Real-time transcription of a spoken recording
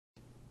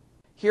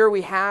Here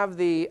we have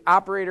the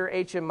operator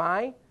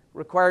HMI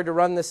required to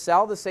run the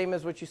cell, the same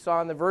as what you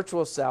saw in the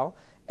virtual cell.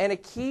 And a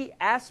key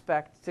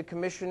aspect to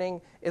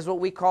commissioning is what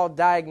we call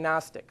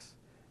diagnostics.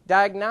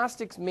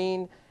 Diagnostics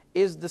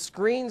is the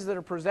screens that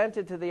are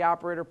presented to the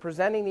operator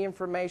presenting the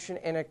information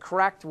in a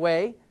correct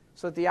way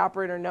so that the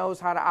operator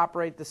knows how to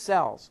operate the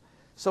cells.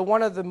 So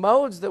one of the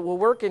modes that will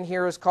work in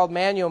here is called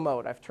manual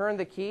mode. I've turned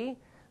the key,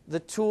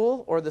 the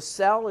tool or the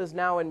cell is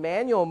now in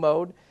manual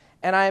mode,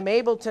 and I am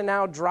able to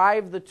now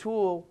drive the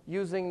tool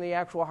using the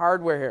actual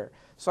hardware here.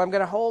 So I'm going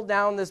to hold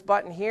down this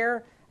button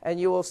here, and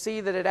you will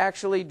see that it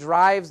actually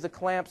drives the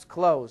clamps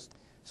closed.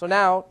 So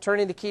now,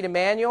 turning the key to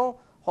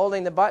manual,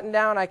 holding the button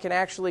down, I can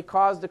actually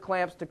cause the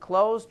clamps to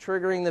close,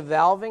 triggering the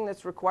valving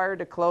that's required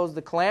to close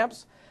the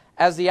clamps.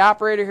 As the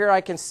operator here,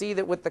 I can see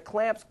that with the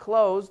clamps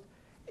closed,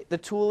 the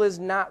tool is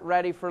not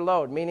ready for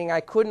load, meaning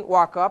I couldn't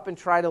walk up and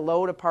try to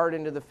load a part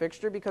into the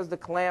fixture because the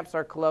clamps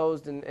are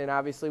closed and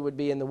obviously would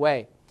be in the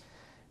way.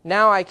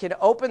 Now I can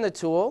open the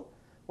tool,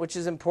 which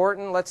is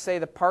important. Let's say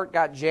the part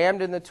got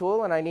jammed in the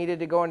tool and I needed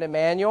to go into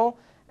manual,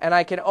 and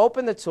I can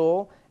open the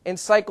tool and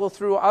cycle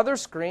through other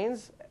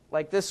screens,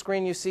 like this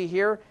screen you see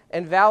here,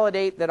 and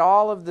validate that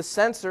all of the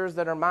sensors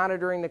that are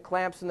monitoring the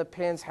clamps and the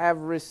pins have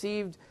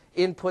received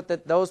input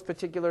that those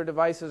particular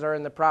devices are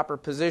in the proper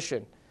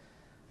position.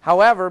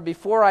 However,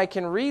 before I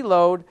can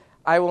reload,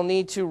 I will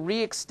need to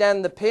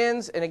re-extend the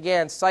pins, and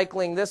again,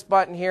 cycling this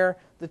button here,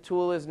 the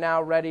tool is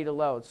now ready to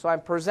load. So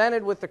I'm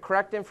presented with the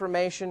correct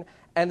information,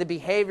 and the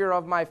behavior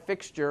of my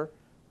fixture,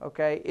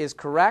 okay, is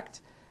correct.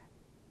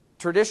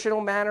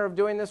 Traditional manner of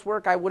doing this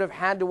work, I would have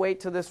had to wait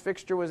till this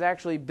fixture was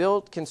actually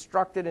built,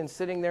 constructed, and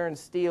sitting there in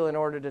steel in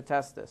order to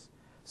test this.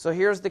 So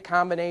here's the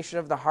combination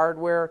of the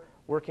hardware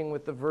working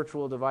with the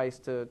virtual device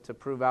to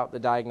prove out the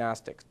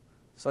diagnostics.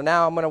 So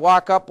now I'm going to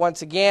walk up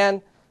once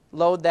again,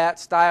 load that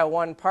style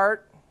 1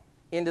 part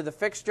into the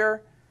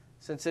fixture.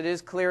 Since it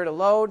is clear to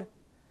load,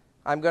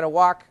 I'm going to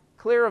walk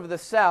clear of the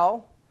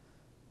cell,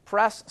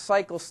 press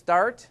cycle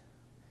start,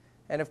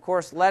 and of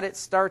course let it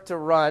start to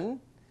run.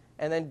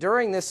 And then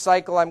during this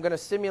cycle, I'm going to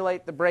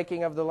simulate the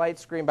breaking of the light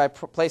screen by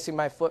placing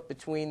my foot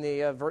between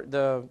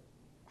the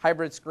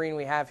hybrid screen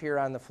we have here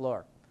on the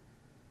floor.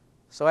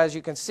 So as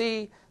you can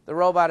see, the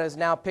robot is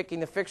now picking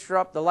the fixture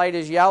up. The light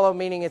is yellow,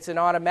 meaning it's an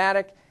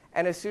automatic.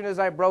 And as soon as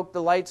I broke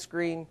the light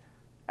screen,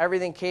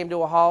 everything came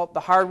to a halt.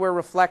 The hardware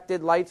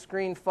reflected light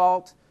screen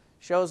fault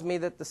shows me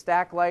that the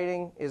stack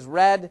lighting is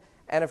red.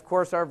 And of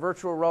course, our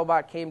virtual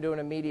robot came to an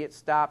immediate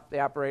stop. The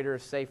operator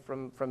is safe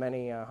from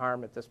any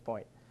harm at this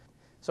point.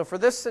 So for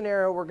this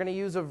scenario, we're going to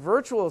use a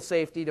virtual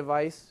safety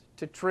device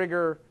to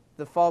trigger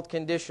the fault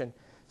condition.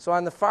 So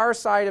on the far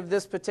side of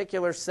this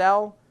particular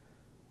cell,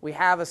 we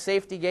have a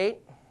safety gate.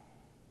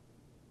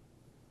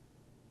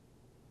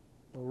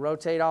 We'll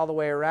rotate all the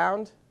way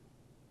around.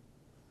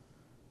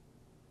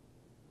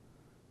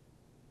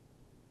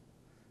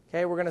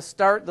 Okay, we're going to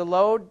start the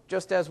load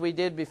just as we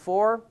did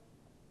before.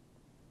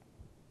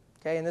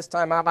 Okay, and this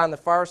time I'm on the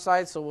far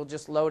side, so we'll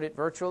just load it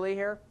virtually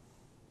here.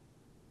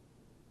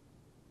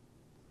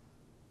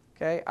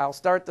 Okay, I'll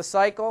start the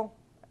cycle.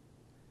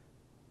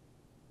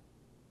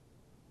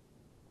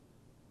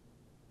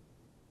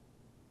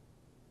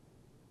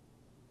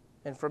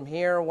 And from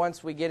here,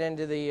 once we get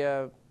into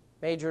the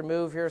major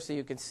move here so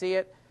you can see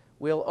it,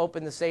 we'll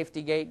open the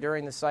safety gate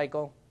during the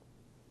cycle,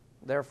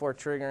 therefore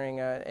triggering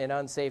an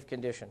unsafe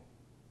condition.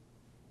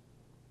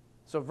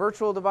 So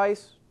virtual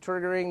device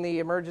triggering the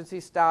emergency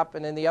stop,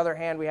 and in the other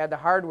hand, we had the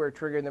hardware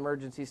triggering the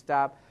emergency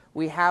stop.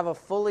 We have a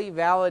fully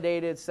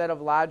validated set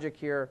of logic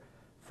here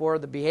for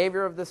the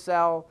behavior of the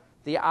cell,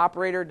 the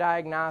operator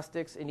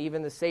diagnostics, and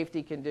even the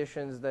safety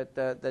conditions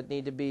that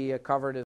need to be covered as